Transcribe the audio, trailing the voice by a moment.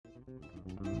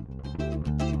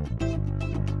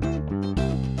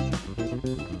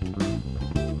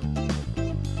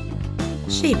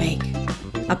She Bake,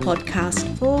 a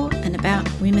podcast for and about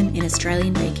women in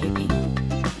Australian beekeeping.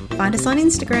 Find us on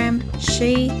Instagram,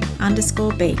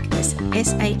 she_beak, that's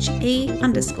SHE_BEEK,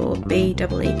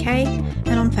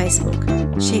 and on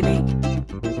Facebook, She Bake.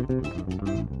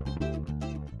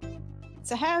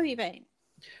 So how have you been?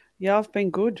 Yeah, I've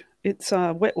been good. It's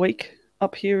a wet week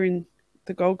up here in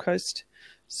the Gold Coast.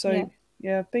 So,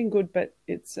 yeah I've been good, but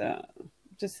it's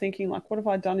just thinking, like, what have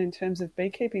I done in terms of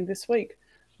beekeeping this week?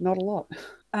 Not a lot.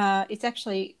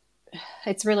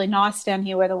 It's really nice down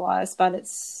here weather-wise, but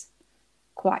it's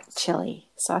quite chilly.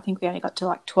 So I think we only got to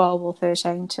like 12 or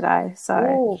 13 today.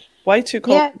 So way too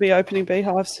cold to be opening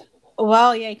beehives.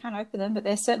 Well, yeah, you can't open them, but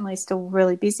they're certainly still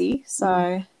really busy.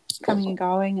 So coming and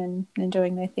going and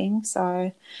doing their thing.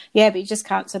 So, yeah, but you just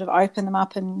can't sort of open them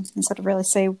up and sort of really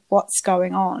see what's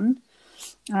going on.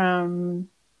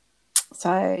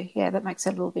 So, yeah, that makes it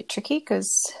a little bit tricky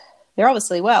because they're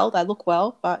obviously well, they look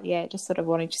well, but, yeah, just sort of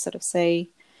wanting to sort of see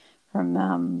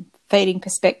from feeding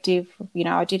perspective. You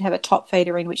know, I did have a top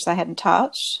feeder in which they hadn't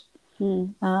touched.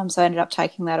 So I ended up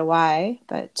taking that away.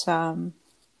 But,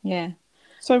 yeah.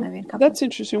 So that's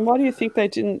interesting. Why do you think they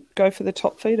didn't go for the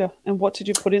top feeder? And what did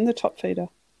you put in the top feeder?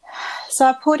 So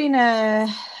I put in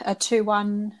a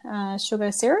 2-1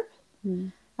 sugar syrup.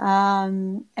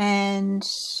 And,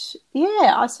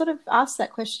 yeah, I sort of asked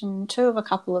that question too of a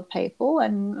couple of people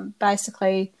and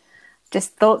basically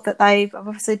just thought that they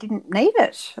obviously didn't need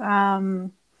it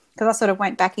because I sort of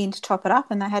went back in to top it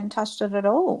up and they hadn't touched it at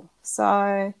all.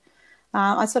 So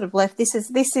I sort of left. This is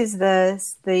the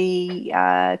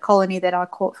colony that I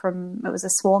caught from. It was a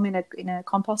swarm in a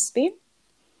compost bin.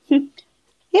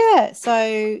 Yeah,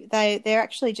 so they're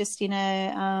actually just in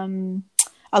a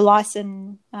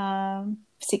Lyson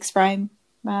 6-frame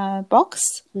box,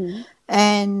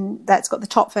 and that's got the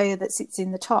top feeder that sits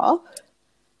in the top.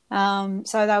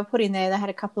 So they were put in there. They had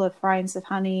a couple of frames of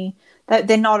honey.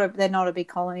 They're not a big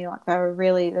colony. Like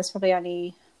there's probably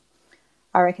only,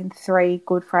 I reckon, 3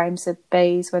 good frames of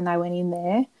bees when they went in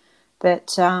there.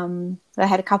 But they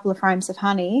had a couple of frames of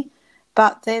honey,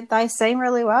 but they seem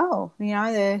really well. You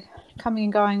know, they're coming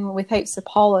and going with heaps of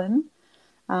pollen.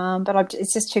 But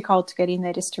it's just too cold to get in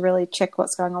there just to really check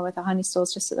what's going on with the honey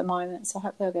stores just at the moment. So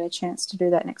hopefully I'll get a chance to do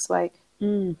that next week.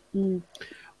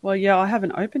 Well, yeah, I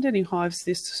haven't opened any hives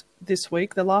this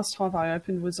week. The last hive I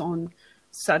opened was on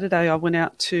Saturday. I went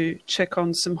out to check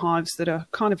on some hives that are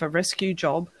kind of a rescue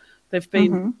job. They've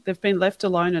been left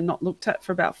alone and not looked at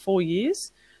for about 4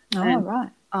 years. Right.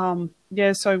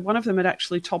 Yeah, so one of them had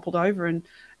actually toppled over and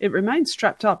it remained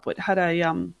strapped up. It had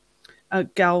a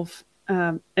Galv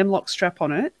M-lock strap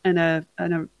on it and a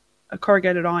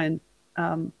corrugated iron,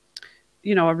 a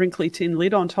wrinkly tin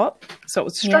lid on top. So it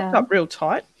was strapped up real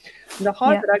tight. And the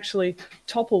hive had actually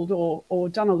toppled or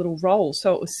done a little roll,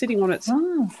 so it was sitting on its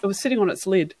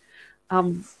lid.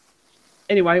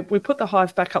 Anyway, we put the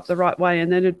hive back up the right way,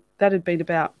 and then that had been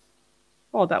about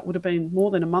that would have been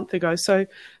more than a month ago. So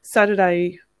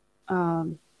Saturday, 6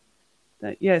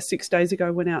 days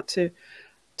ago, went out to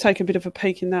take a bit of a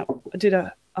peek in that. I did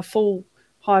a full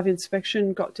hive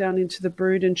inspection, got down into the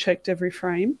brood and checked every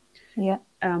frame. Yeah.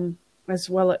 As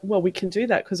well, we can do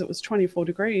that because it was 24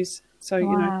 degrees.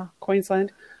 So,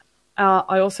 Queensland.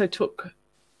 I also took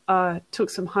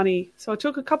some honey. So I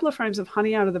took a couple of frames of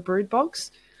honey out of the brood box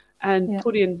and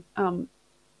put in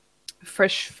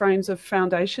fresh frames of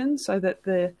foundation so that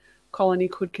the colony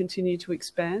could continue to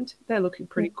expand. They're looking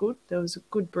pretty good. There was a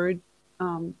good brood,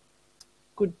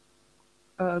 good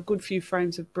few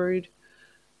frames of brood.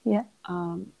 Yeah.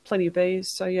 Plenty of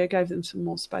bees. So, gave them some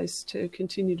more space to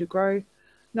continue to grow.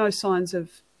 No signs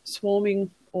of swarming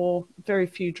or very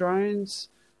few drones.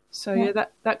 So,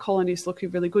 that colony is looking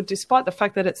really good, despite the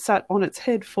fact that it sat on its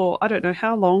head for I don't know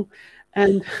how long.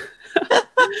 And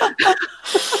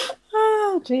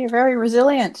oh, gee, very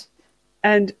resilient.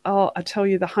 And I tell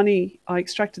you, the honey, I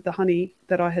extracted the honey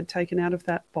that I had taken out of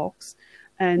that box,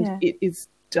 and it is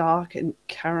dark and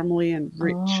caramelly and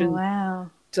rich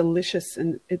delicious,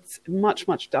 and it's much,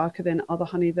 much darker than other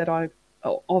honey that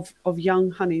of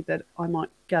young honey that I might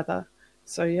gather.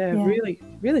 So really,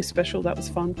 really special. That was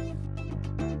fun.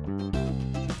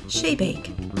 She Beak,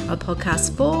 a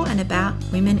podcast for and about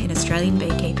women in Australian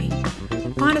beekeeping.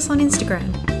 Find us on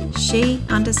Instagram, she_beak,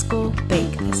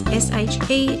 that's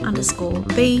SHE_BEEK,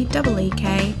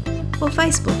 or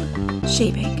Facebook,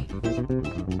 She Beak.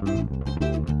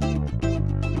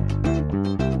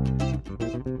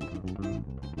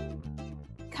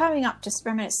 Coming up to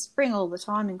spring, it's spring all the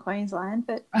time in Queensland,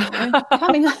 but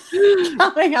coming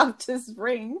up to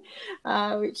spring,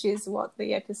 which is what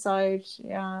the episode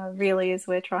really is.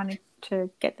 We're trying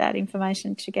to get that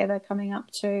information together coming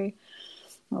up to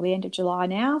the end of July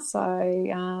now. So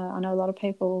I know a lot of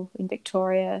people in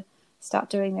Victoria start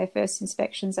doing their first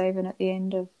inspections even at the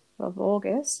end of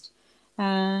August.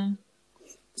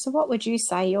 So what would you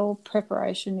say your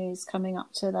preparation is coming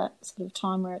up to that sort of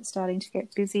time where it's starting to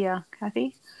get busier,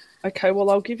 Kathy? Okay, well,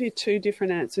 I'll give you two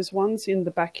different answers. One's in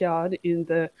the backyard, in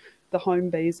the home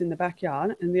bees in the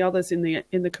backyard, and the other's in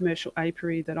the commercial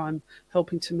apiary that I'm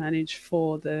helping to manage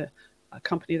for the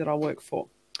company that I work for.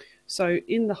 So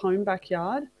in the home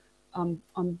backyard, I'm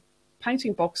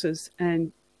painting boxes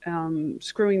and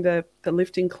screwing the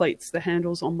lifting cleats, the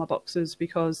handles on my boxes,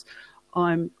 because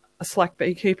I'm a slack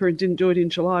beekeeper and didn't do it in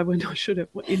July when I should have,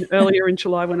 earlier in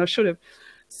July when I should have.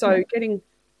 So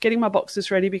getting my boxes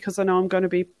ready, because I know I'm going to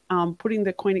be putting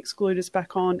the queen excluders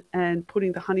back on and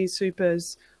putting the honey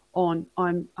supers on.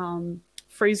 I'm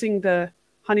freezing the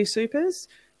honey supers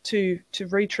to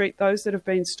retreat those that have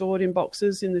been stored in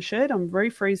boxes in the shed. I'm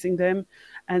refreezing them,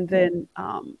 and then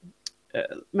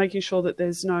making sure that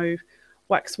there's no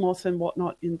wax moth and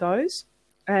whatnot in those.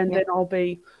 And then I'll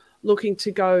be looking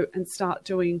to go and start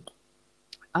doing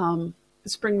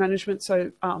spring management,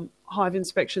 so hive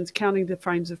inspections, counting the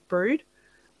frames of brood,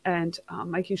 and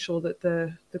making sure that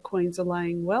the queens are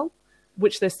laying well,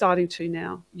 which they're starting to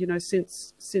now. You know,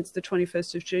 since the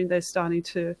 21st of June, they're starting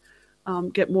to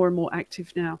get more and more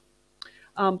active now.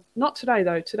 Not today,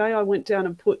 though. Today I went down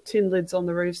and put tin lids on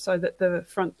the roof so that the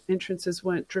front entrances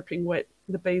weren't dripping wet.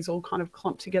 The bees all kind of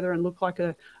clumped together and looked like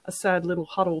a sad little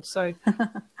huddle. So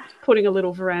putting a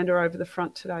little veranda over the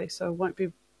front today, so I won't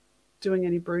be doing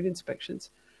any brood inspections.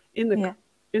 In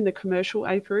the commercial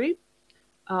apiary,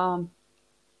 I'm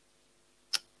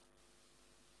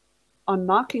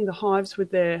marking the hives with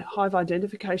their hive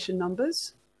identification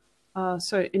numbers.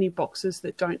 So any boxes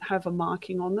that don't have a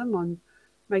marking on them, I'm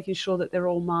making sure that they're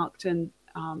all marked, and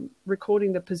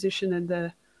recording the position and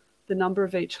the number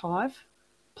of each hive,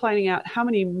 planning out how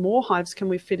many more hives can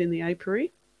we fit in the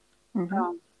apiary,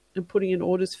 and putting in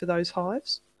orders for those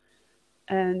hives,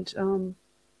 and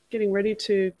getting ready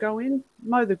to go in,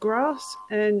 mow the grass,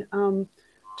 and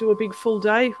do a big full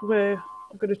day where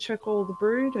I've got to check all the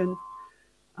brood and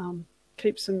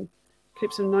keep some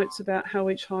notes about how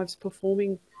each hive's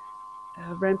performing,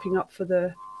 ramping up for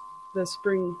the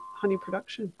spring honey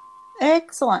production.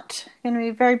 Excellent. Going to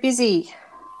be very busy.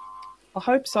 I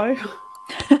hope so.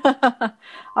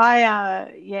 I've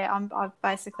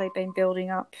basically been building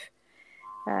up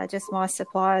just my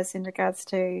supplies in regards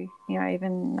to,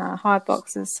 even hive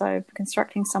boxes. So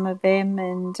constructing some of them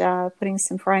and putting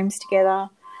some frames together.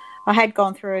 I had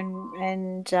gone through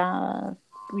and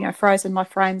frozen my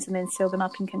frames and then sealed them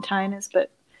up in containers,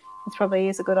 but it probably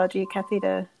is a good idea, Kathy,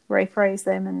 to refreeze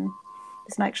them and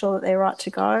just make sure that they're right to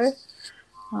go.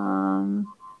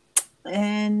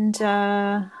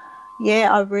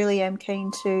 I really am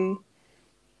keen to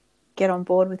get on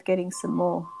board with getting some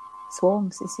more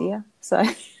swarms this year. So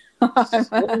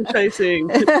swarm chasing.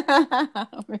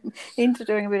 I'm into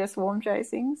doing a bit of swarm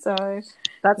chasing. So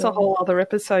that's a whole other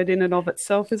episode in and of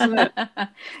itself, isn't it?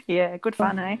 Yeah, good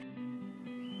fun, eh?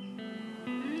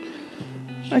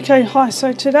 Okay, hi.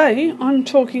 So today I'm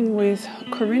talking with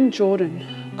Corinne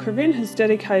Jordan. Corinne has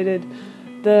dedicated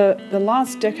the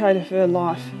last decade of her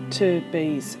life to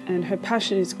bees, and her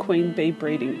passion is queen bee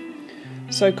breeding.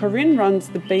 So Corinne runs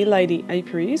the Bee Lady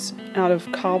Apiaries out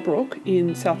of Carlbrook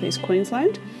in southeast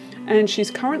Queensland, and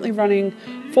she's currently running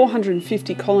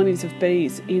 450 colonies of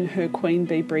bees in her queen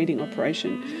bee breeding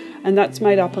operation, and that's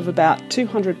made up of about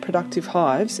 200 productive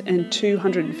hives and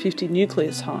 250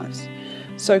 nucleus hives.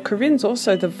 So Corinne's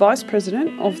also the Vice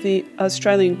President of the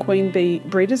Australian Queen Bee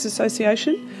Breeders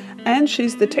Association, and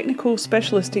she's the Technical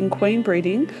Specialist in Queen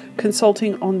Breeding,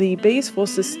 consulting on the Bees for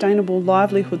Sustainable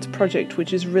Livelihoods project,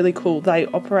 which is really cool. They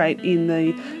operate in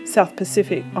the South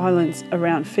Pacific Islands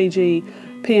around Fiji,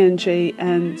 PNG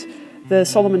and the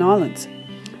Solomon Islands.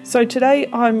 So today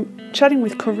I'm chatting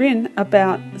with Corinne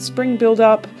about spring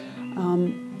build-up,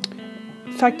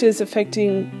 factors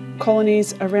affecting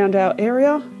colonies around our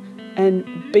area, and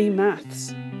bee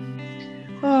maths.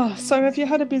 Oh, so have you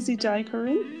had a busy day,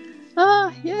 Corinne?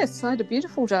 Yes, I had a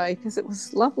beautiful day because it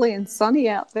was lovely and sunny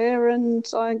out there, and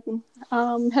I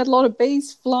had a lot of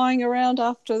bees flying around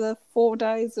after the 4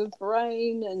 days of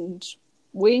rain and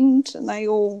wind, and they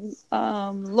all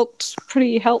looked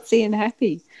pretty healthy and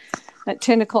happy at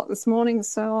 10 o'clock this morning.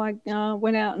 So I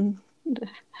went out and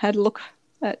had a look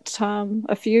at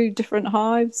a few different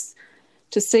hives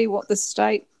to see what the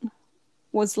state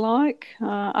was like.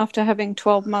 After having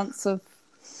 12 months of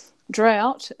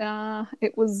drought,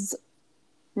 it was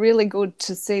really good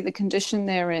to see the condition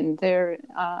they're in. They're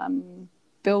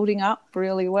building up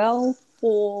really well.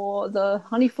 for the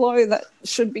honey flow that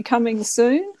should be coming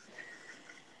soon.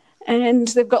 And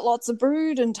they've got lots of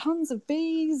brood and tons of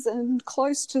bees and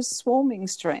close to swarming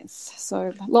strength.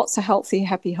 So lots of healthy,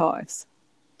 happy hives.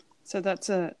 So that's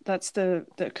the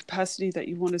capacity that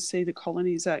you want to see the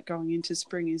colonies at going into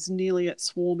spring, is nearly at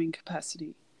swarming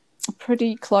capacity.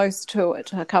 Pretty close to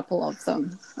it. A couple of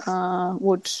them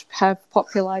would have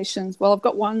populations. Well, I've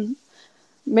got one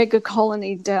mega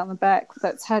colony down the back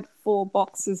that's had 4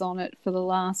 boxes on it for the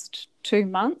last 2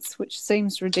 months, which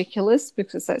seems ridiculous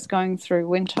because that's going through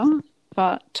winter.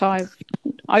 But I've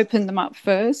opened them up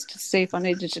first to see if I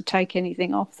needed to take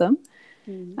anything off them.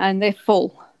 And they're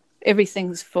full.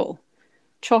 Everything's full.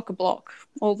 Chock-a-block.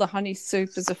 All the honey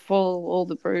supers are full, all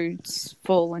the broods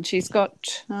full. And she's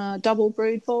got double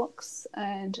brood box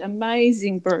and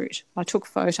amazing brood. I took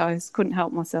photos, couldn't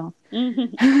help myself.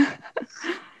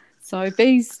 So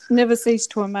bees never cease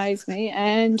to amaze me,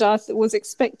 and I was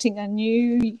expecting a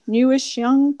newish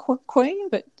young queen,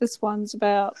 but this one's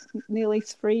about nearly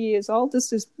 3 years old.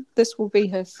 This will be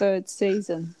her 3rd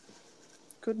season.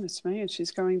 Goodness me, and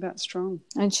she's going that strong.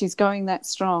 And she's going that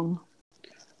strong.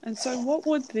 And so, what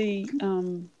would the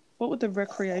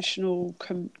recreational,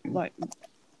 like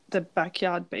the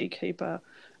backyard beekeeper,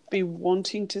 be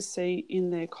wanting to see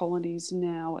in their colonies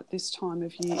now at this time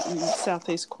of year in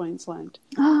southeast Queensland?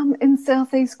 In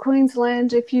southeast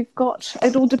Queensland,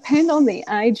 it'll depend on the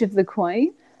age of the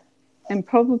queen and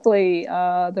probably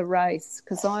the race,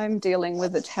 because I'm dealing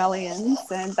with Italians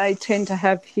and they tend to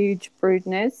have huge brood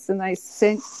nests, and they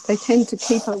tend to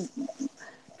keep a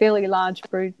fairly large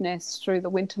brood nest through the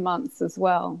winter months as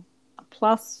well.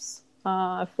 Plus,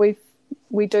 if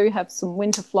we do have some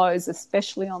winter flows,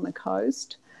 especially on the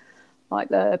coast. Like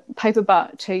the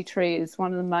paperbark tea tree is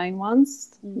one of the main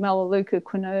ones, Melaleuca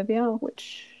quinervia,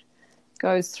 which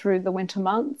goes through the winter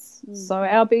months. So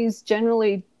our bees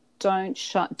generally don't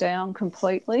shut down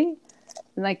completely,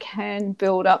 and they can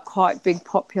build up quite big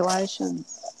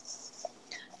populations.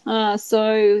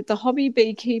 So the hobby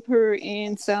beekeeper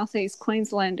in southeast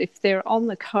Queensland, if they're on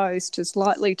the coast, is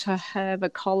likely to have a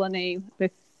colony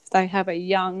if they have a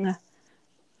young,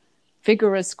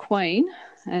 vigorous queen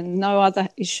and no other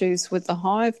issues with the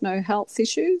hive, no health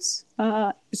issues.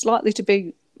 It's likely to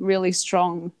be really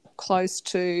strong, close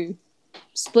to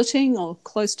splitting or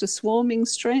close to swarming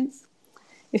strength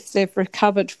if they've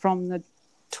recovered from the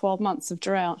 12 months of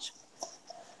drought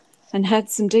and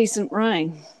had some decent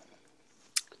rain.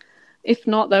 If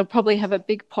not, they'll probably have a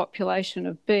big population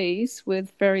of bees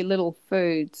with very little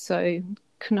food, so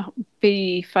cannot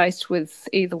be faced with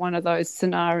either one of those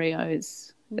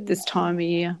scenarios at this time of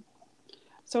year.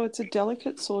 So it's a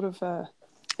delicate sort of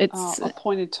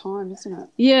appointed time, isn't it?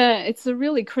 Yeah, it's a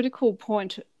really critical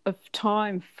point of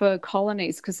time for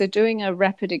colonies because they're doing a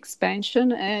rapid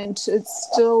expansion and it's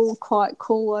still quite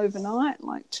cool overnight.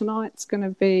 Like tonight's going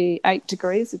to be 8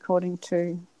 degrees according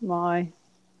to my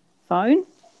phone,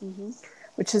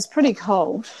 which is pretty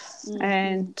cold.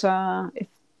 And if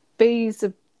bees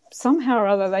are somehow or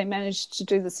other, they managed to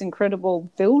do this incredible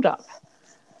build-up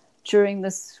during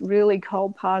this really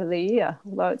cold part of the year,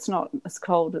 although it's not as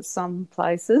cold as some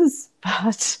places.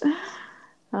 But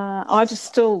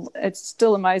it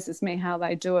still amazes me how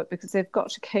they do it, because they've got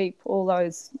to keep all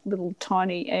those little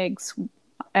tiny eggs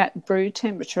at brood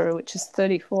temperature, which is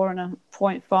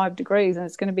 34.5 degrees, and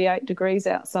it's going to be 8 degrees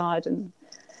outside. And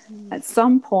at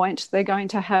some point, they're going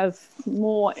to have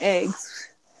more eggs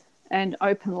and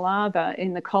open larvae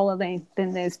in the colony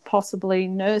than there's possibly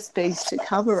nurse bees to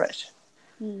cover it.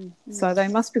 So they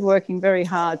must be working very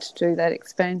hard to do that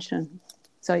expansion.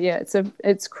 So yeah,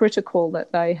 it's critical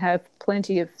that they have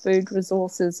plenty of food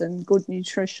resources and good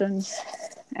nutrition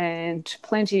and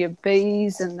plenty of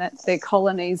bees, and that their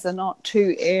colonies are not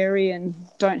too airy and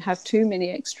don't have too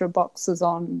many extra boxes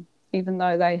on, even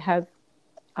though they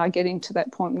are getting to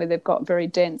that point where they've got very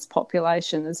dense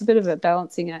population. There's a bit of a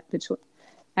balancing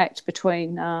act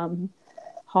between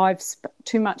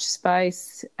too much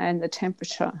space and the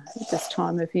temperature at this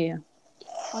time of year.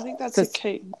 I think that's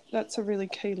That's a really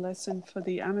key lesson for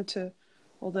the amateur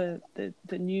or the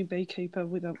new beekeeper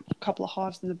with a couple of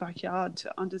hives in the backyard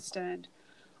to understand.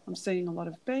 I'm seeing a lot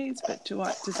of bees, but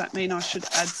does that mean I should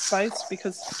add space?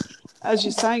 Because, as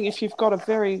you're saying, if you've got a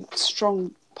very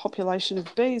strong population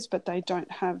of bees, but they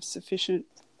don't have sufficient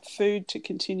food to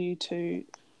continue to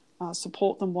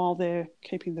support them while they're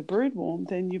keeping the brood warm,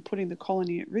 then you're putting the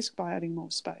colony at risk by adding more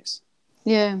space.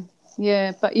 Yeah,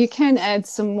 but you can add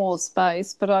some more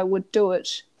space, but I would do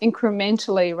it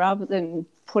incrementally rather than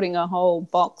putting a whole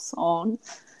box on.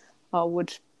 I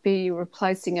would be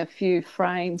replacing a few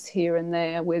frames here and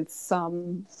there with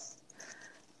some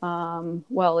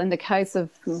well, in the case of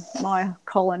my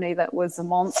colony that was a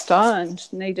monster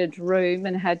and needed room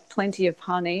and had plenty of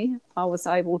honey, I was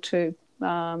able to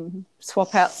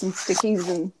swap out some stickies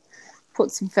and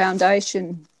put some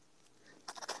foundation.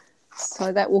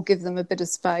 So that will give them a bit of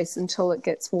space until it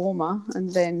gets warmer,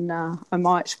 and then I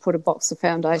might put a box of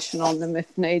foundation on them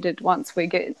if needed once we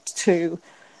get to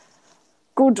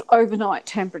good overnight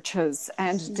temperatures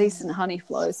and decent honey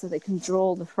flow so they can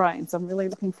draw the frames. I'm really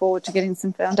looking forward to getting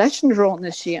some foundation drawn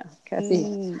this year,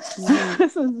 Kathy.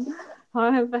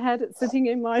 I have had it sitting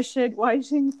in my shed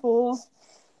waiting for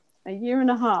a year and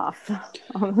a half.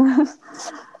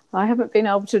 I haven't been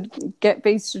able to get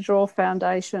bees to draw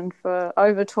foundation for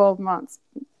over 12 months.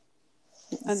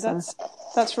 And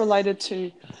that's related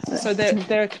to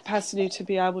their capacity to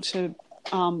be able to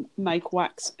make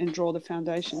wax and draw the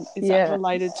foundation. Is that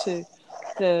related to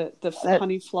the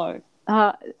honey flow?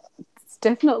 It's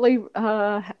definitely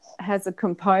has a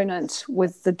component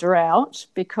with the drought,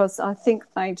 because I think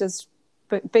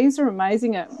bees are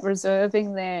amazing at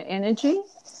reserving their energy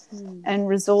and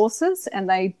resources, and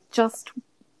they just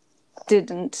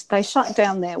they shut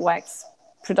down their wax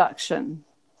production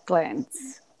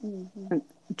glands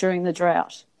during the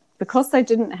drought because they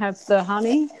didn't have the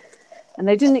honey, and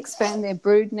they didn't expand their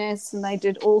brood nests, and they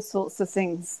did all sorts of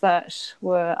things that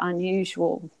were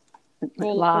unusual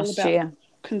last year.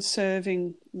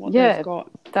 Conserving what they've got.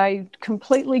 They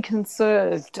completely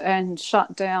conserved and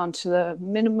shut down to the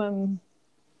minimum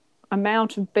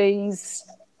amount of bees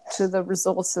to the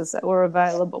resources that were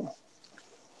available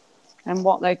and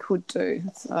what they could do.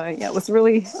 So, it was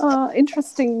really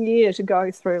interesting year to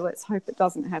go through. Let's hope it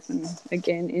doesn't happen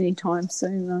again anytime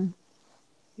soon, though.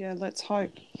 Yeah, let's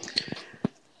hope.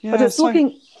 Yeah, but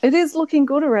it is looking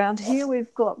good around here.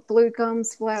 We've got blue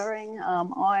gums flowering,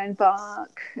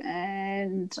 ironbark,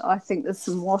 and I think there's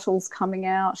some wattles coming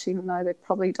out, even though they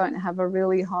probably don't have a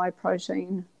really high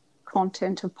protein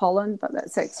content of pollen, but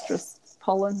that's extra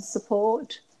pollen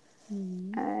support.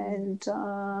 And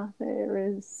there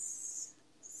is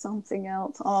something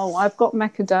else. Oh, I've got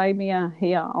macadamia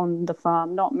here on the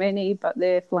farm. Not many, but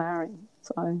they're flowering.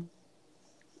 So,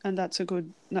 and that's a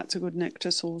good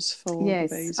nectar source for the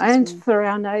bees. And for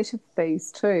our native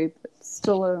bees too. But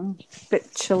still a bit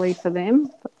chilly for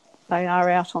them. But they are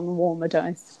out on the warmer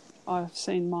days. I've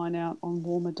seen mine out on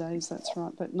warmer days. That's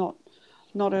right, but not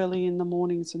early in the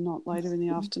mornings and not later in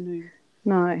the afternoon.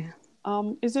 No.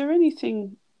 Is there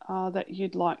anything that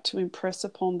you'd like to impress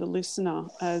upon the listener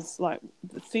as like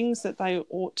the things that they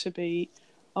ought to be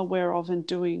aware of and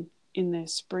doing in their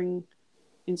spring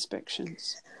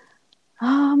inspections?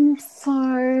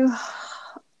 So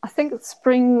I think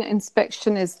spring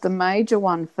inspection is the major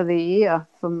one for the year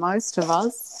for most of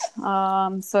us.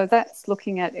 So that's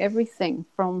looking at everything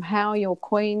from how your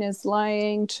queen is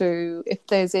laying to if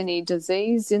there's any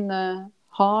disease in the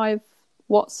hive,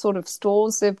 what sort of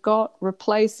stores they've got,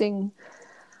 replacing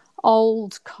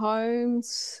old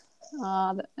combs,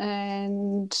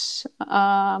 and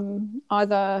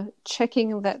either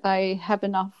checking that they have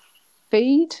enough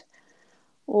feed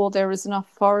or there is enough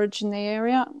forage in the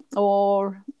area,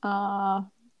 or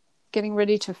getting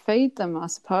ready to feed them, I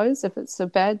suppose. If it's a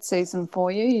bad season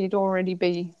for you, you'd already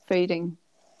be feeding.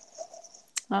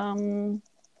 Some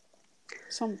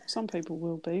people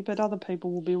will be, but other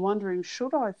people will be wondering,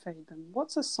 should I feed them?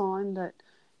 What's a sign that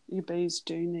your bees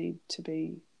do need to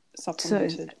be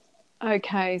supplemented?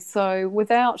 Okay, so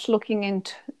without looking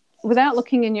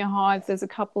in your hive, there's a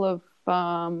couple of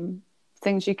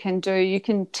things you can do. You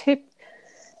can tip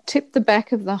the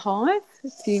back of the hive.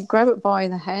 If you grab it by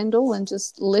the handle and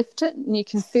just lift it, and you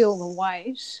can feel the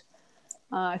weight.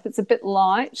 If it's a bit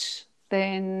light,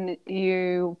 then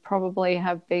you probably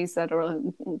have bees that are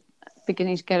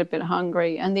beginning to get a bit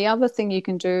hungry. And the other thing you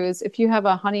can do is if you have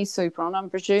a honey super on, I'm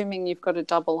presuming you've got a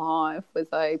double hive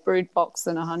with a brood box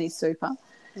and a honey super.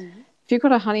 Mm-hmm. If you've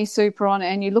got a honey super on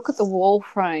and you look at the wall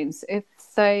frames, if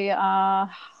they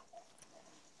are,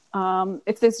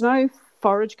 if there's no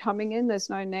forage coming in, there's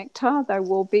no nectar, they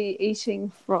will be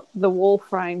eating from the wall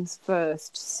frames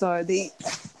first. So the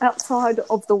outside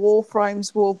of the wall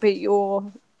frames will be your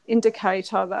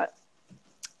indicator that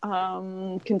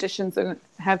conditions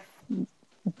have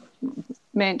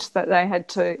meant that they had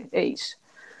to eat.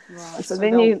 Right. So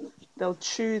then they'll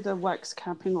chew the wax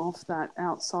capping off that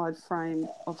outside frame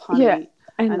of honey,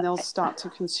 and they'll start to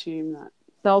consume that.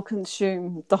 They'll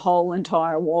consume the whole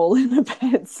entire wall in a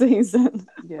bad season.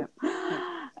 Yeah.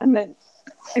 And then,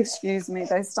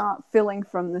 they start filling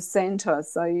from the centre.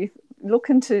 So you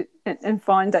look into and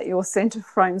find that your centre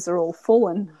frames are all full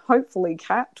and hopefully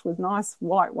capped with nice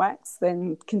white wax.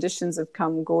 Then conditions have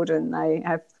come good and they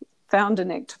have found a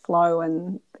nectar flow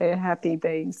and they're happy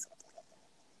bees.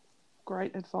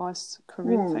 Great advice,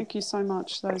 Corinne. Thank you so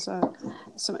much. Those are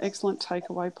some excellent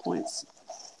takeaway points.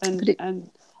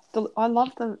 I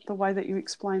love the way that you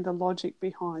explained the logic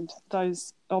behind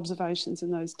those observations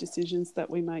and those decisions that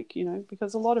we make,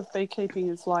 because a lot of beekeeping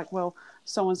is like, well,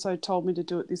 so-and-so told me to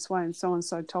do it this way and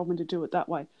so-and-so told me to do it that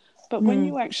way. But when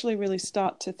you actually really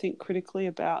start to think critically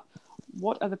about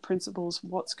what are the principles,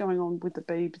 what's going on with the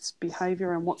bee's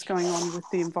behaviour and what's going on with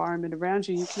the environment around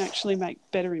you, you can actually make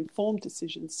better informed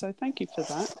decisions. So thank you for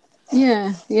that.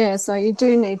 Yeah. So you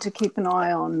do need to keep an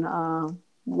eye on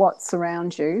what's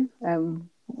around you and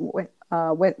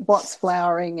what's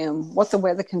flowering and what the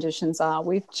weather conditions are.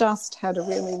 We've just had a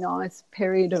really nice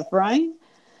period of rain.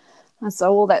 And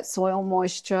so all that soil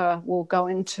moisture will go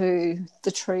into the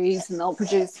trees and they'll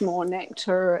produce more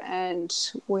nectar, and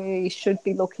we should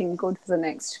be looking good for the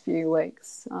next few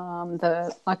weeks.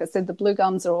 Like I said, the blue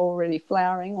gums are already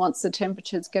flowering. Once the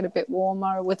temperatures get a bit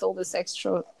warmer with all this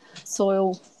extra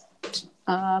soil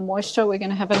moisture, we're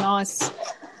going to have a nice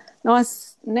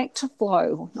nectar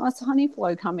flow, nice honey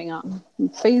flow coming up.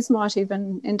 Bees might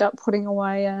even end up putting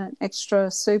away an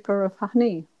extra super of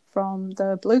honey from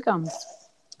the blue gums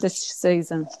this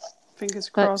season. Fingers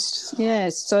crossed.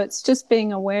 So it's just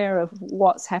being aware of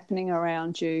what's happening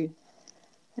around you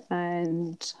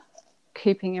and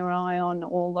keeping your eye on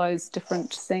all those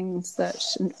different things that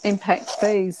impact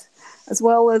bees, as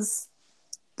well as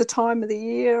the time of the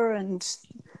year and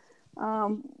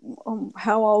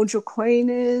how old your queen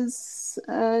is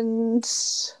and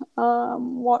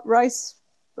what race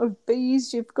of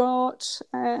bees you've got,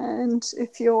 and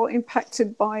if you're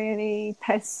impacted by any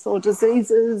pests or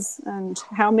diseases, and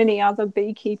how many other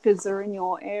beekeepers are in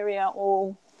your area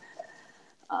all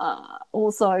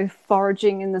also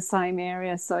foraging in the same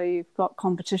area, so you've got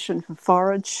competition for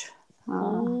forage.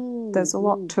 There's a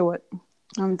lot to it.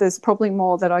 There's probably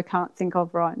more that I can't think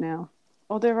of right now.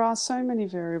 Oh, there are so many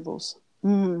variables.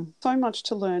 So much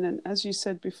to learn, and as you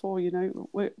said before,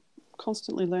 we're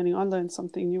constantly learning. I learn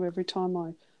something new every time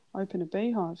I open a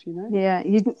beehive, Yeah,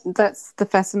 that's the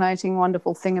fascinating,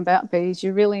 wonderful thing about bees.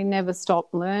 You really never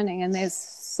stop learning, and there's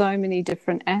so many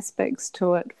different aspects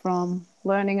to it, from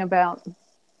learning about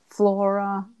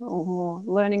flora or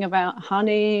learning about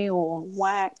honey or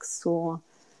wax or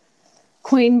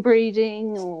queen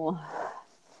breeding, or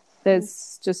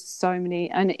there's just so many.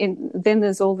 And then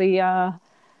there's all the other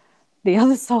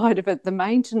side of it, the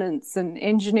maintenance and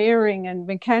engineering and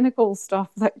mechanical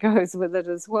stuff that goes with it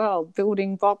as well,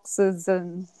 building boxes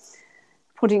and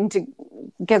putting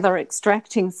together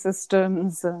extracting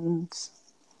systems and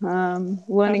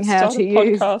learning how to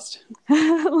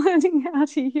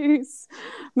use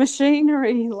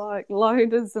machinery like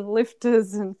loaders and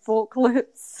lifters and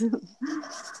forklifts.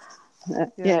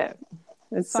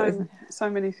 It's so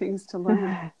many things to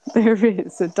learn. There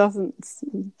is. It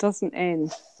doesn't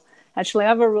end. Actually, I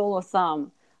have a rule of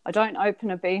thumb. I don't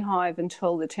open a beehive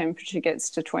until the temperature gets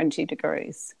to 20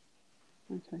 degrees.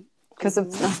 Okay. Because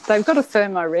they've got to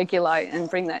thermoregulate and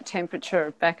bring that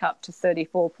temperature back up to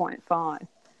 34.5.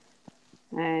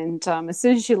 And as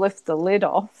soon as you lift the lid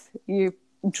off, you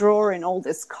draw in all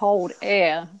this cold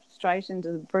air straight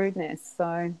into the brood nest.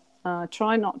 So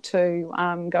try not to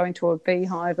go into a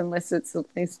beehive unless it's at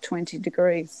least 20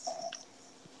 degrees.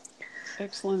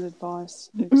 Excellent advice.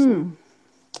 Excellent.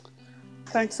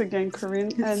 Thanks again,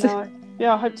 Corinne. And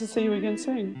I hope to see you again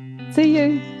soon. See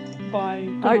you. Bye.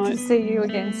 Good Hope night. to see you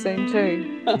again soon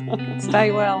too.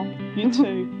 Stay well. You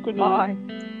too. Good night.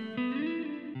 Bye.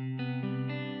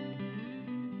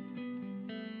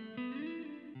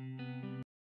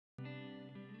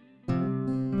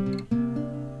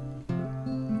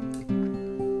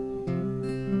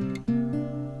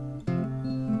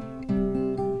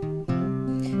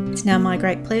 It's now my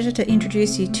great pleasure to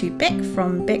introduce you to Beck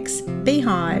from Beck's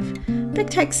Beehive. Beck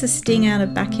takes the sting out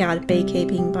of backyard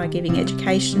beekeeping by giving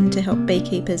education to help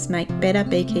beekeepers make better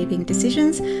beekeeping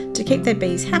decisions to keep their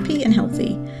bees happy and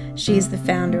healthy. She is the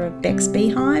founder of Beck's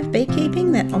Beehive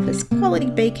Beekeeping that offers quality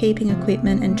beekeeping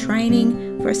equipment and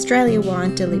training for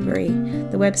Australia-wide delivery.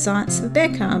 The websites for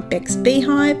Beck are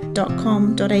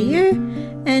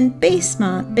becksbeehive.com.au and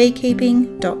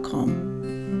besmartbeekeeping.com.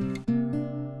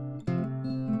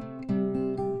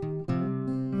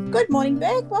 Good morning,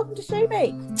 Beck. Welcome to She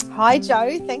Beak. Hi,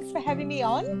 Jo. Thanks for having me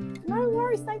on. No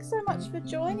worries. Thanks so much for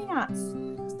joining us.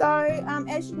 So,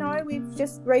 as you know, we've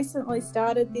just recently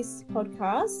started this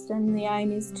podcast, and the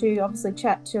aim is to obviously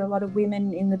chat to a lot of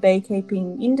women in the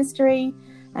beekeeping industry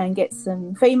and get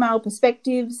some female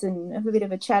perspectives and have a bit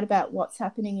of a chat about what's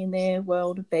happening in their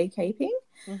world of beekeeping.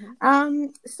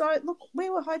 So, look, we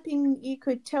were hoping you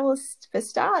could tell us, for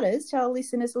starters, tell our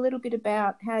listeners a little bit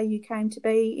about how you came to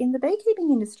be in the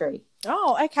beekeeping industry.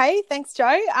 Oh, okay. Thanks,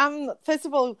 Joe. First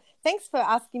of all, thanks for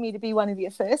asking me to be one of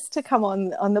your first to come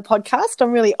on the podcast.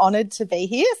 I'm really honoured to be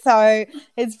here. So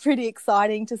it's pretty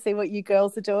exciting to see what you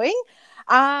girls are doing.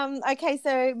 Okay,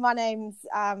 so my name's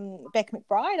Beck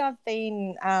McBride. I've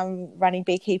been running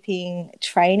beekeeping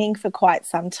training for quite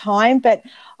some time, but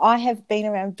I have been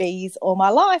around bees all my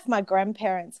life. My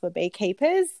grandparents were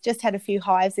beekeepers, just had a few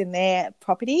hives in their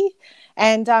property.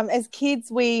 And as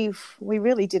kids, we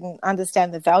really didn't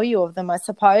understand the value of them, I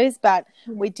suppose, but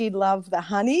we did love the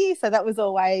honey. So that was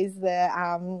always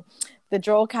the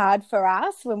draw card for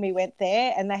us when we went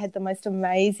there, and they had the most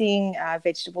amazing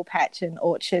vegetable patch and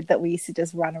orchard that we used to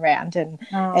just run around and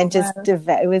just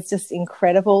it was just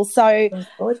incredible. So it was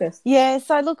gorgeous. Yeah,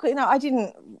 so look,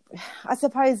 I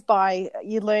suppose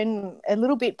you learn a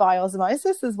little bit by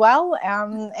osmosis as well,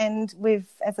 and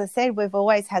as I said, we've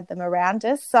always had them around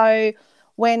us. So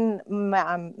when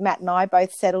Matt and I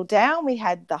both settled down, we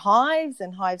had the hives,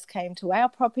 and hives came to our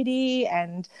property,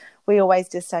 and we always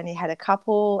just only had a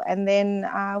couple. And then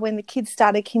when the kids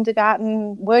started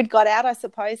kindergarten, word got out, I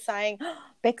suppose, saying, oh,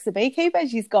 Beck's a beekeeper,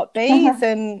 she's got bees.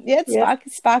 And it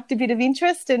sparked a bit of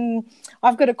interest. And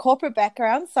I've got a corporate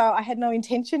background, so I had no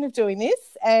intention of doing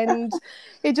this. And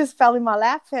it just fell in my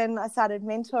lap, and I started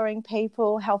mentoring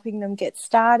people, helping them get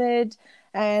started.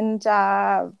 And,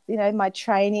 my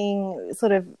training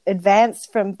sort of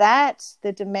advanced from that.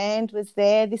 The demand was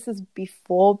there. This was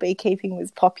before beekeeping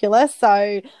was popular.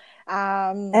 So,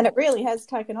 and it really has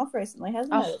taken off recently,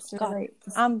 hasn't it? It's really,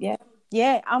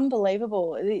 yeah,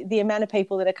 unbelievable. The amount of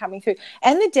people that are coming through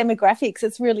and the demographics,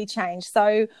 it's really changed.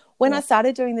 So when I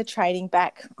started doing the training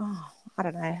back, I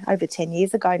don't know, over 10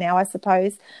 years ago now, I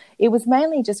suppose, it was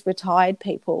mainly just retired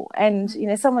people and,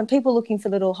 people looking for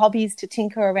little hobbies to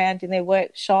tinker around in their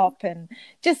workshop and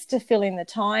just to fill in the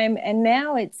time. And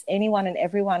now it's anyone and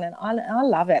everyone. And I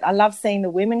love it. I love seeing the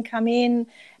women come in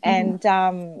and,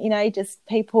 just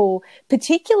people,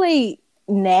 particularly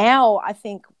now, I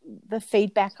think the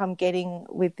feedback I'm getting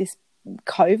with this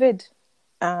COVID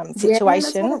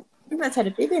situation. That's had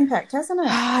a big impact, hasn't it?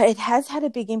 It has had a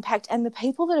big impact, and the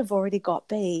people that have already got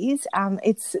bees,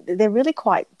 they're really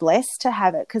quite blessed to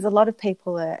have it, because a lot of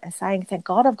people are saying, "Thank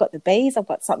God I've got the bees. I've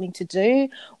got something to do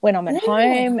when I'm at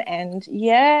home." And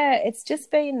it's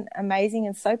just been amazing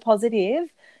and so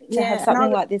positive to have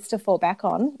something like this to fall back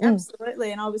on.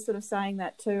 Absolutely, and I was sort of saying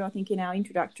that too. I think in our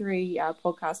introductory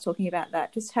podcast, talking about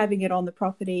that, just having it on the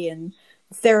property and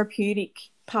therapeutic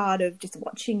part of just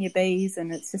watching your bees,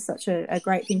 and it's just such a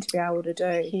great thing to be able to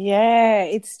do. Yeah,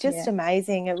 it's just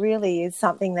amazing. It really is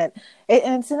something and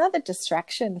it's another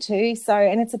distraction too. So,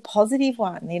 and it's a positive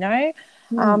one,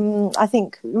 I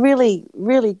think really,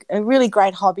 really, a really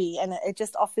great hobby, and it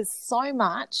just offers so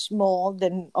much more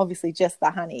than obviously just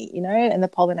the honey, and the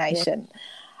pollination.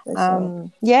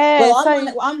 Well,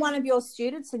 I'm one of your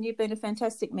students, and you've been a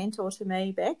fantastic mentor to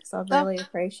me, Beck, so I've really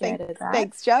appreciated that.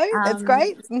 Thanks, Joe. That's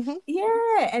great.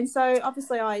 Yeah, and so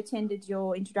obviously I attended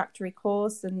your introductory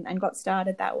course and got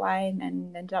started that way,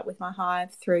 and ended up with my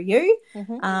hive through you.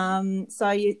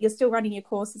 So you're still running your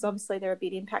courses. Obviously they're a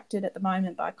bit impacted at the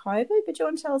moment by COVID, but do you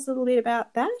want to tell us a little bit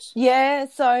about that? Yeah,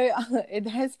 so it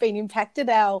has been impacted.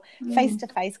 Our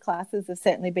face-to-face classes have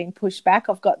certainly been pushed back.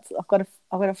 I've got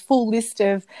a full list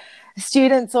of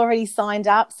students already signed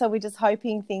up, so we're just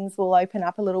hoping things will open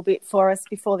up a little bit for us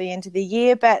before the end of the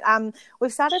year. But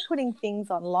we've started putting things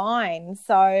online,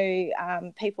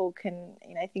 so people can,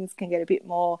 things can get a bit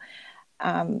more,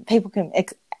 people can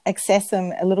access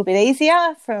them a little bit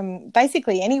easier from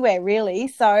basically anywhere, really.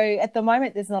 So at the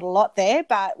moment there's not a lot there,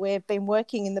 but we've been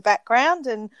working in the background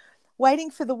and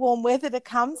waiting for the warm weather to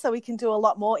come so we can do a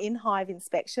lot more in-hive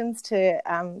inspections to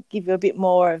give you a bit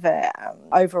more of a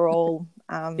overall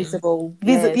visible.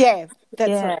 So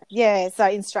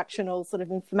instructional sort of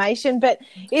information. But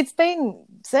it's been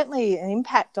certainly an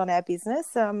impact on our business.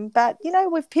 But,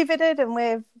 we've pivoted and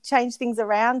we've changed things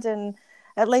around, and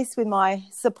at least with my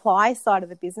supply side of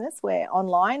the business, we're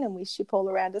online and we ship all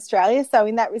around Australia. So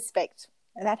in that respect,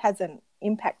 that hasn't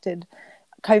impacted.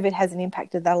 COVID hasn't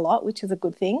impacted that a lot, which is a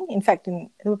good thing. In fact,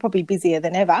 we're probably busier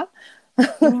than ever.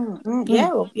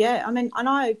 Yeah. I mean,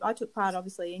 I took part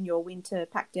obviously in your winter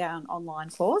pack down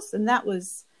online course, and that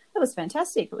was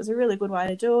fantastic. It was a really good way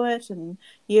to do it, and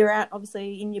you're out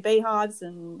obviously in your beehives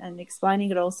and explaining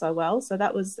it all so well. So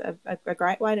that was a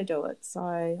great way to do it. So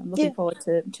I'm looking forward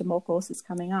to more courses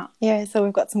coming up. Yeah, so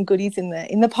we've got some goodies in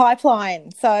the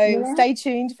pipeline. So stay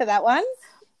tuned for that one.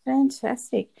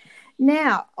 Fantastic.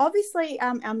 Now, obviously,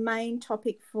 our main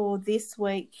topic for this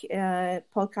week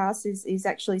podcast is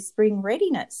actually spring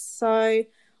readiness. So,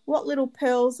 what little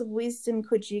pearls of wisdom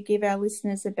could you give our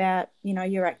listeners about,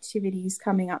 your activities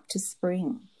coming up to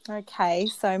spring? Okay,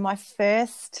 so my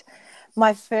first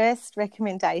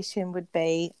recommendation would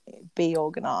be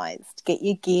organised. Get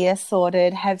your gear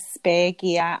sorted, have spare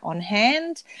gear on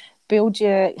hand,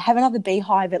 have another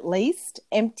beehive at least,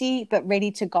 empty but ready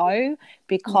to go,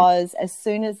 because as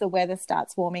soon as the weather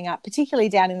starts warming up, particularly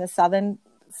down in the southern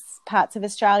parts of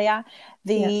Australia,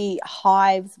 the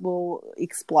hives will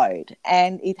explode,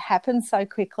 and it happens so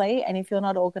quickly. And if you're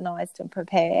not organised and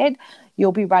prepared,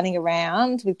 you'll be running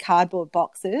around with cardboard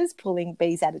boxes pulling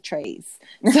bees out of trees.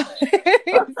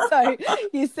 So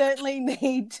you certainly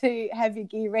need to have your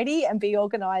gear ready and be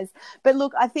organised. But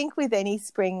look, I think with any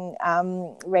spring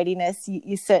readiness,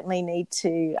 you certainly need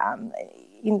to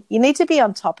you need to be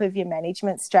on top of your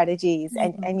management strategies,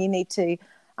 and you need to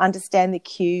understand the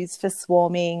cues for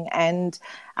swarming and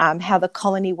how the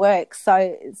colony works.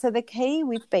 So the key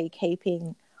with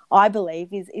beekeeping, I believe,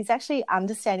 is actually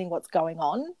understanding what's going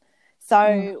on.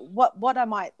 So what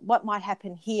might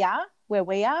happen here where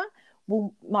we are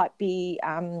might be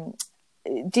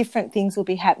different things will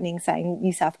be happening, say, in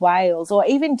New South Wales, or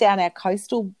even down our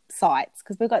coastal sites,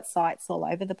 because we've got sites all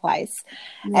over the place.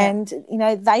 And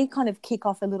they kind of kick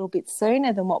off a little bit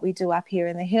sooner than what we do up here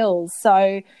in the hills.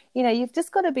 So you've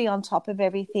just got to be on top of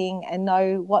everything and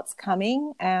know what's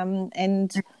coming,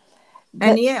 and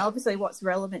obviously what's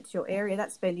relevant to your area.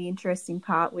 That's been the interesting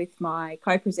part with my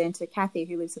co-presenter Kathy,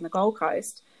 who lives in the Gold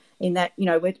Coast, in that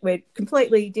we're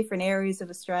completely different areas of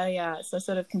Australia, so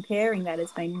sort of comparing that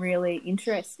has been really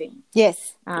interesting.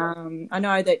 Yes. I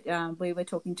know that we were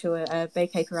talking to a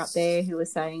beekeeper up there who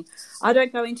was saying, I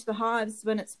don't go into the hives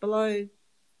when it's below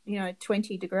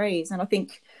 20 degrees, and I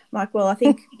think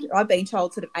I've been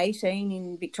told sort of 18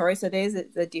 in Victoria, so there's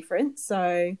a difference.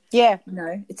 So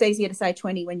it's easier to say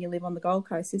 20 when you live on the Gold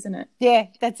Coast, isn't it? Yeah,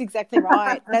 that's exactly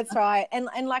right. That's right.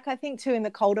 And like, I think too, in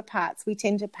the colder parts we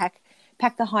tend to pack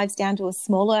the hives down to a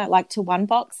smaller, like to one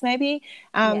box maybe,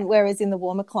 whereas in the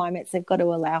warmer climates they've got to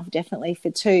allow definitely for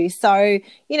two. So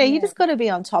you just got to be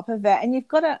on top of it, and you've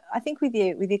got to, I think with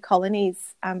your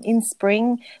colonies in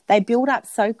spring, they build up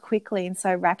so quickly and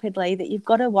so rapidly that you've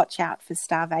got to watch out for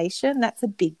starvation. That's a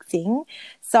big thing.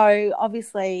 So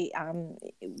obviously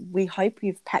we hope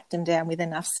you've packed them down with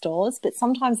enough stores, but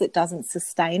sometimes it doesn't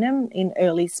sustain them in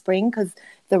early spring because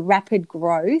the rapid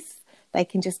growth, they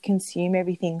can just consume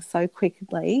everything so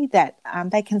quickly that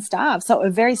they can starve. So a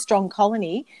very strong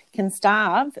colony can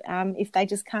starve if they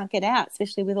just can't get out,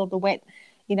 especially with all the wet,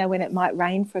 when it might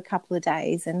rain for a couple of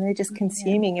days, and they're just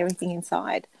consuming everything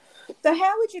inside. So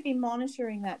how would you be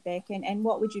monitoring that, Beck, and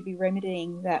what would you be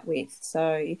remedying that with?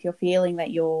 So if you're feeling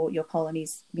that your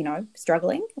colony's,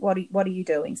 struggling, what are you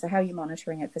doing? So how are you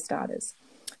monitoring it for starters?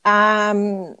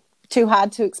 Too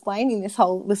hard to explain in this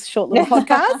short little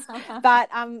podcast, but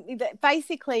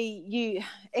basically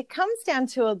it comes down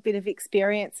to a bit of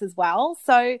experience as well.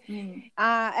 So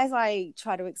as I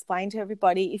try to explain to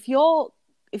everybody, if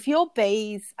your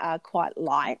bees are quite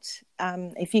light,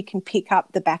 if you can pick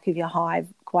up the back of your hive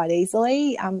quite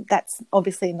easily, that's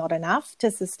obviously not enough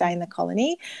to sustain the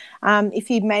colony. If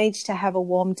you manage to have a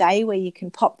warm day where you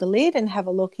can pop the lid and have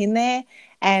a look in there,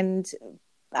 and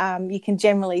you can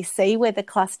generally see where the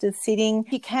cluster's sitting.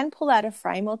 You can pull out a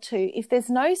frame or two. If there's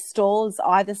no stores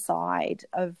either side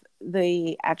of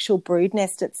the actual brood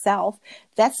nest itself,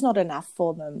 that's not enough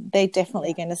for them. They're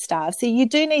definitely going to starve. So you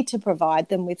do need to provide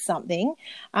them with something.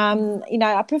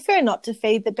 I prefer not to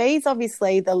feed the bees.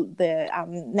 Obviously, the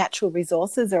natural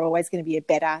resources are always going to be a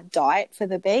better diet for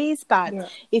the bees. But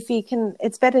if you can,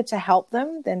 it's better to help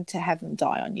them than to have them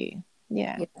die on you.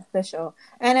 Yeah, for sure.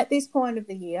 And at this point of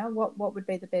the year, what would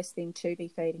be the best thing to be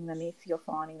feeding them if you're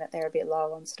finding that they're a bit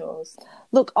low on stores?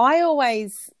 Look, I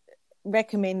always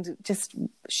recommend just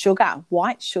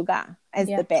white sugar as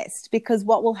the best, because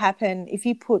what will happen if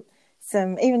you put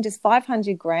even just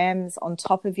 500 grams on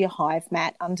top of your hive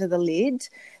mat under the lid,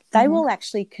 they will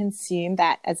actually consume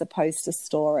that as opposed to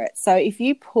store it. So if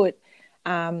you put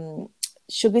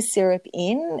sugar syrup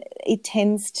in, it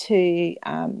tends to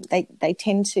they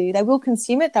will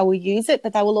consume it, they will use it,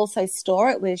 but they will also store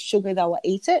it. Whereas sugar, they will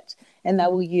eat it and they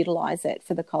will utilize it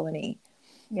for the colony.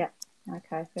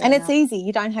 Okay, and enough. It's easy.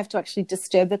 You don't have to actually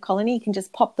disturb the colony. You can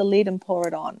just pop the lid and pour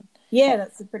it on.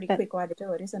 That's a pretty quick way to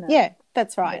do it, isn't it?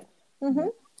 That's right.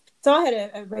 So I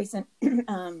had a recent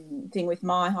thing with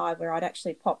my hive where I'd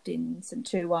actually popped in some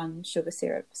 2:1 sugar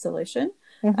syrup solution.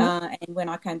 And when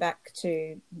I came back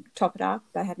to top it up,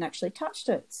 they hadn't actually touched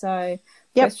it. So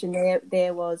the question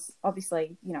there was,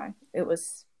 obviously, it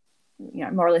was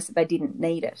more or less that they didn't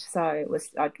need it. So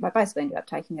I basically ended up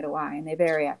taking it away, and they're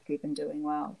very active and doing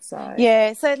well. So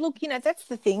yeah, so look, that's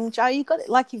the thing, Jo. You got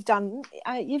like you've done.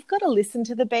 You've got to listen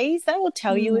to the bees. They will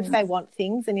tell you if they want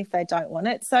things and if they don't want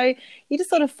it. So you just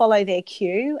sort of follow their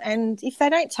cue, and if they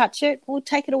don't touch it, we'll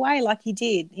take it away like you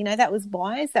did. That was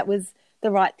wise. That was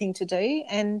the right thing to do.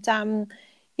 And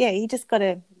you just got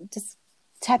to just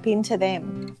tap into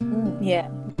them. Yeah.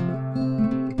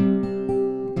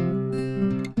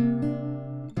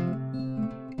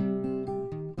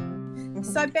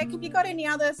 So, Beck, have you got any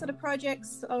other sort of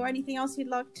projects or anything else you'd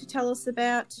like to tell us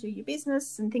about your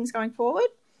business and things going forward?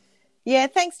 Yeah,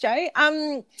 thanks,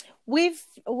 Jo.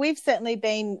 We've certainly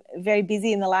been very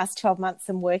busy in the last 12 months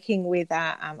and working with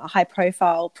a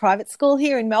high-profile private school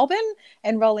here in Melbourne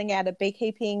and rolling out a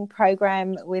beekeeping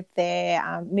program with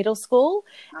their middle school.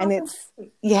 And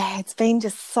it's been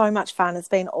just so much fun. It's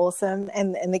been awesome,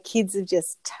 and the kids have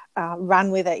just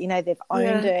run with it. They've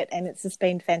owned it, and it's just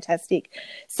been fantastic.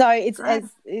 So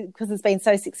because it's been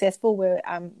so successful, we're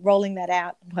rolling that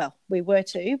out. Well, we were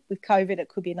to. With COVID, it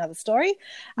could be another story.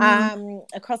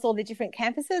 Across all the different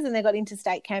campuses, and they've got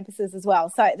interstate campuses as well.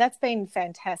 So that's been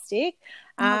fantastic.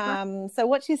 So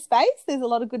watch your space. There's a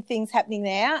lot of good things happening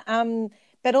there.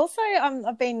 But also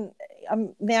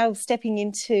I'm now stepping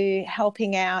into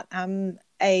helping out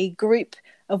a group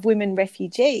of women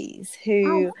refugees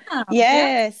who,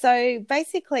 so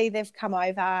basically they've come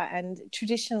over, and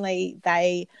traditionally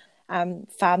they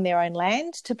farm their own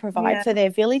land to provide for their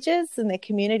villages and their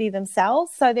community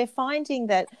themselves. So they're finding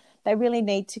that they really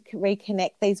need to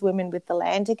reconnect these women with the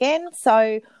land again.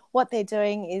 So what they're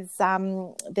doing is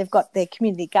they've got their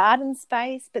community garden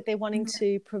space, but they're wanting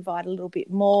to provide a little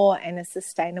bit more and a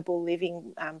sustainable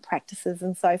living practices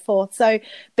and so forth. So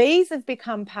bees have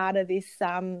become part of this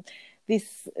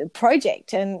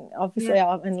project, and obviously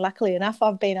and luckily enough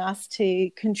I've been asked to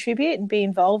contribute and be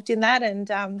involved in that, and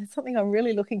it's something I'm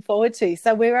really looking forward to.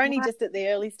 So we're only just at the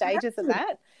early stages of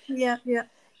that. That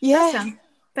sounds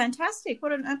fantastic.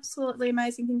 What an absolutely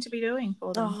amazing thing to be doing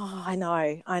for them. I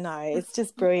know it's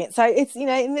just brilliant. So it's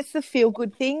and it's the feel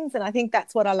good things, and I think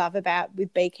that's what I love about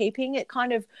with beekeeping. It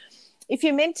kind of, if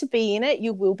you're meant to be in it,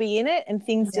 you will be in it, and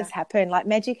things just happen, like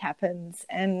magic happens.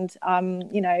 And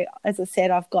as I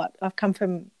said, I've come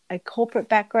from a corporate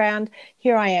background.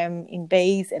 Here I am in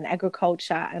bees and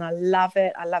agriculture, and I love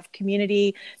it. I love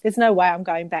community. There's no way I'm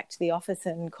going back to the office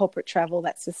and corporate travel.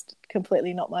 That's just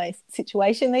completely not my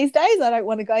situation these days. I don't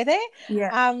want to go there.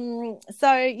 So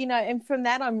and from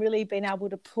that I'm really been able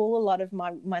to pull a lot of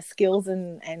my skills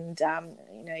and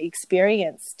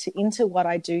experience into what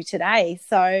I do today.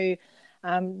 So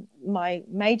my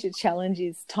major challenge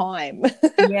is time.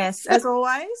 Yes, as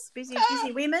always, busy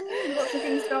women, lots of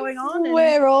things going on.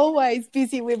 We're always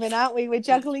busy women, aren't we? We're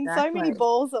juggling so many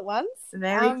balls at once.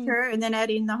 Very true. And then add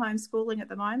in the homeschooling at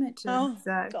the moment. God.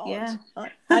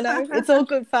 I know, it's all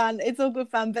good fun.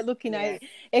 But look,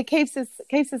 it keeps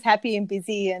us happy and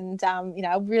busy, and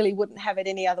I really wouldn't have it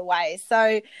any other way.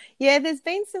 So there's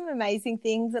been some amazing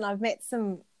things, and I've met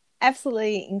some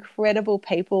absolutely incredible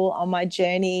people on my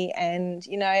journey, and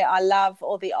I love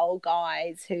all the old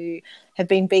guys who have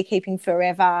been beekeeping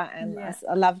forever, and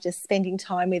I love just spending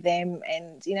time with them,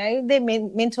 and they're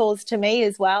mentors to me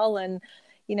as well. And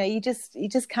you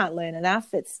just can't learn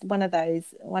enough. It's one of those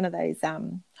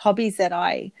hobbies that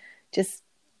I just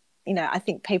I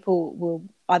think people will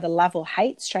either love or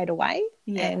hate straight away.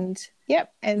 And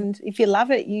if you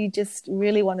love it, you just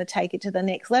really want to take it to the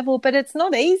next level, but it's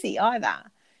not easy either.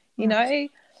 We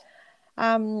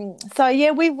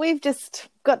just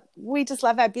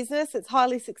love our business. It's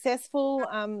highly successful.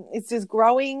 It's just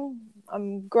growing.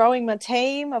 I'm growing my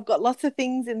team. I've got lots of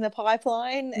things in the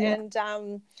pipeline, and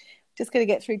just got to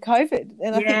get through COVID.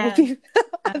 And I think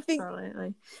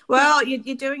absolutely. Well,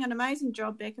 you're doing an amazing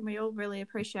job, Beck, and we all really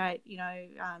appreciate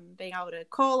being able to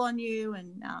call on you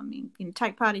and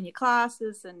take part in your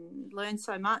classes and learn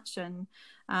so much, and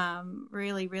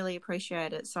really, really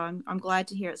appreciate it. So I'm glad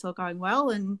to hear it's all going well,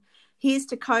 and here's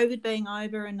to COVID being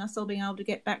over and us all being able to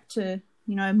get back to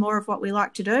more of what we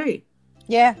like to do.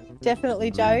 Yeah,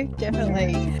 definitely, Jo,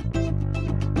 definitely.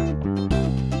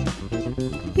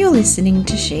 You're listening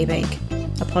to She Beak,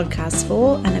 a podcast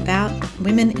for and about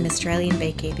women in Australian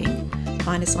beekeeping.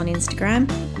 Find us on Instagram,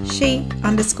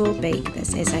 she_beak,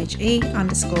 that's SHE_BEEK,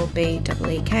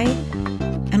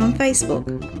 and on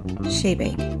Facebook, She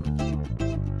Beak.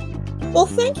 Well,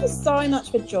 thank you so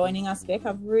much for joining us, Beck.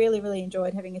 I've really, really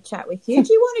enjoyed having a chat with you.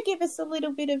 Do you want to give us a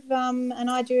little bit of an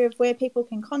idea of where people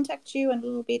can contact you and a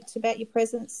little bit about your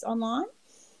presence online?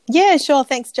 Yeah, sure.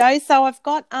 Thanks, Joe. So we've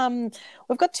got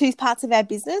two parts of our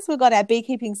business. We've got our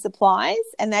beekeeping supplies,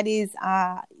 and that is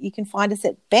you can find us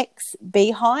at Beck's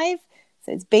Beehive.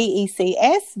 So it's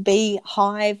BECS,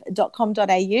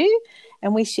 beehive.com.au,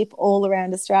 and we ship all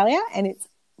around Australia, and it's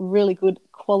really good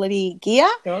quality gear.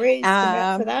 Stories for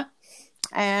that.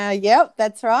 Yep,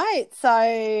 that's right. So,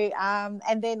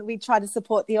 and then we try to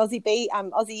support the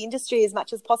Aussie industry as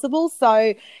much as possible.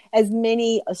 So, as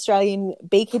many Australian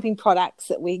beekeeping products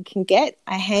that we can get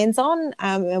our hands on,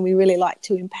 and we really like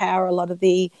to empower a lot of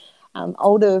the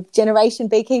older generation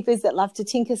beekeepers that love to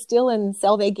tinker still and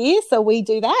sell their gear. So we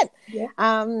do that. Yeah.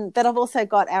 But I've also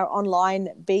got our online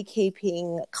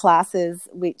beekeeping classes,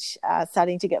 which are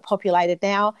starting to get populated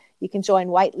now. You can join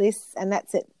wait lists, and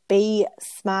that's at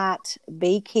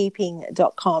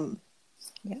besmartbeekeeping.com.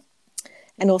 Yeah.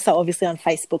 And also obviously on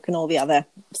Facebook and all the other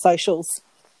socials.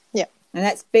 Yeah. And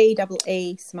that's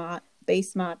BEE Smart, Be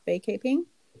Smart Beekeeping.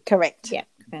 Correct. Yeah.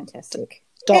 Fantastic.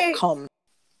 .com.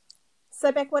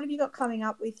 So, Beck, what have you got coming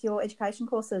up with your education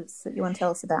courses that you want to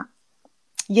tell us about?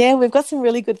 Yeah, we've got some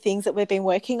really good things that we've been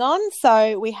working on.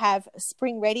 So we have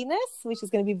Spring Readiness, which is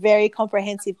going to be a very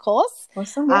comprehensive course.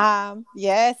 Awesome.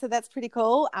 Yeah, so that's pretty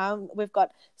cool. We've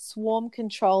got Swarm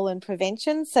Control and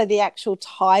Prevention. So the actual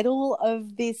title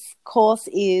of this course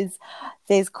is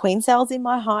There's Queen Cells in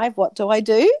My Hive. What do I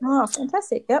do? Oh,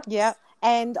 fantastic. Yep. Yeah.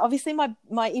 And obviously my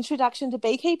introduction to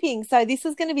beekeeping. So this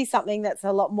is going to be something that's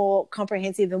a lot more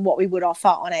comprehensive than what we would offer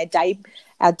on our day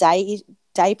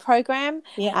program.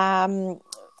 Yeah.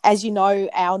 As you know,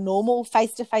 our normal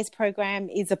face-to-face program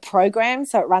is a program,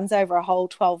 so it runs over a whole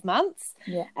 12 months.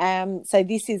 Yeah. So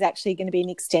this is actually going to be an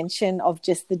extension of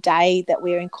just the day that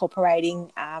we're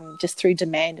incorporating just through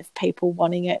demand of people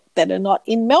wanting it that are not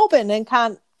in Melbourne and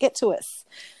can't get to us.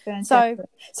 Fantastic.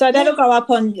 So that'll go up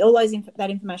on all those.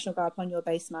 That information will go up on your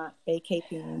Be Smart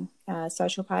Beekeeping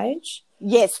social page.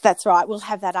 Yes, that's right. We'll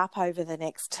have that up over the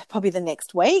next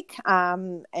week,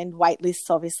 and wait lists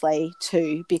obviously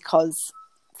too, because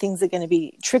things are going to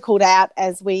be trickled out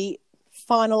as we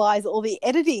finalise all the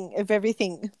editing of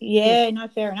everything. Yeah, no,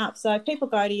 fair enough. So if people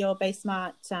go to your Be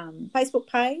Smart Facebook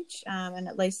page and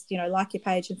at least, like your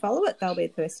page and follow it, they'll be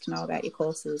the first to know about your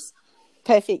courses.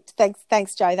 Perfect.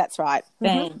 Thanks, Joe. That's right.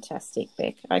 Fantastic,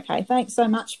 Beck. Okay, thanks so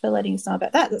much for letting us know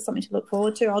about that. That's something to look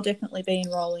forward to. I'll definitely be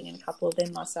enrolling in a couple of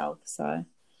them myself. So,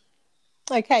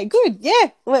 okay, good.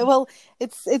 Yeah. Well,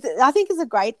 it's I think it's a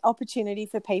great opportunity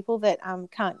for people that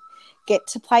can't get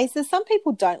to places. Some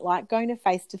people don't like going to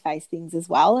face-to-face things as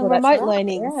well, and remote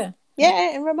learning.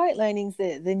 Yeah, and remote learning's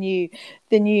the new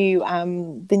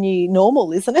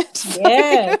normal, isn't it?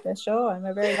 Yeah, for sure. And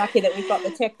we're very lucky that we've got the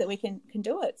tech that we can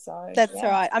do it. So that's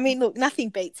right. I mean, look, nothing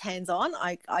beats hands-on.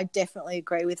 I definitely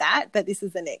agree with that. But this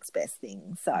is the next best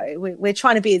thing. So we're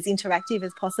trying to be as interactive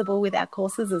as possible with our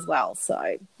courses as well.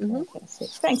 So fantastic.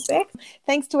 Thanks, Beck.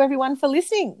 Thanks to everyone for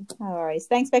listening. No worries.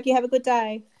 Thanks, Beck. You have a good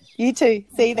day. You too.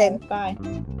 See you then. Bye.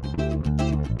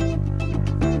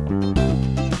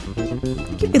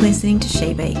 You've been listening to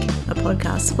She Beak, a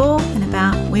podcast for and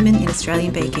about women in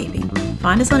Australian beekeeping.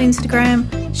 Find us on Instagram,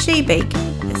 She Beak,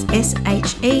 that's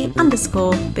SHE_BEEK,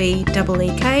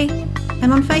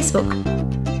 and on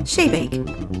Facebook, She Beak.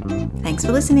 Thanks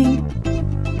for listening.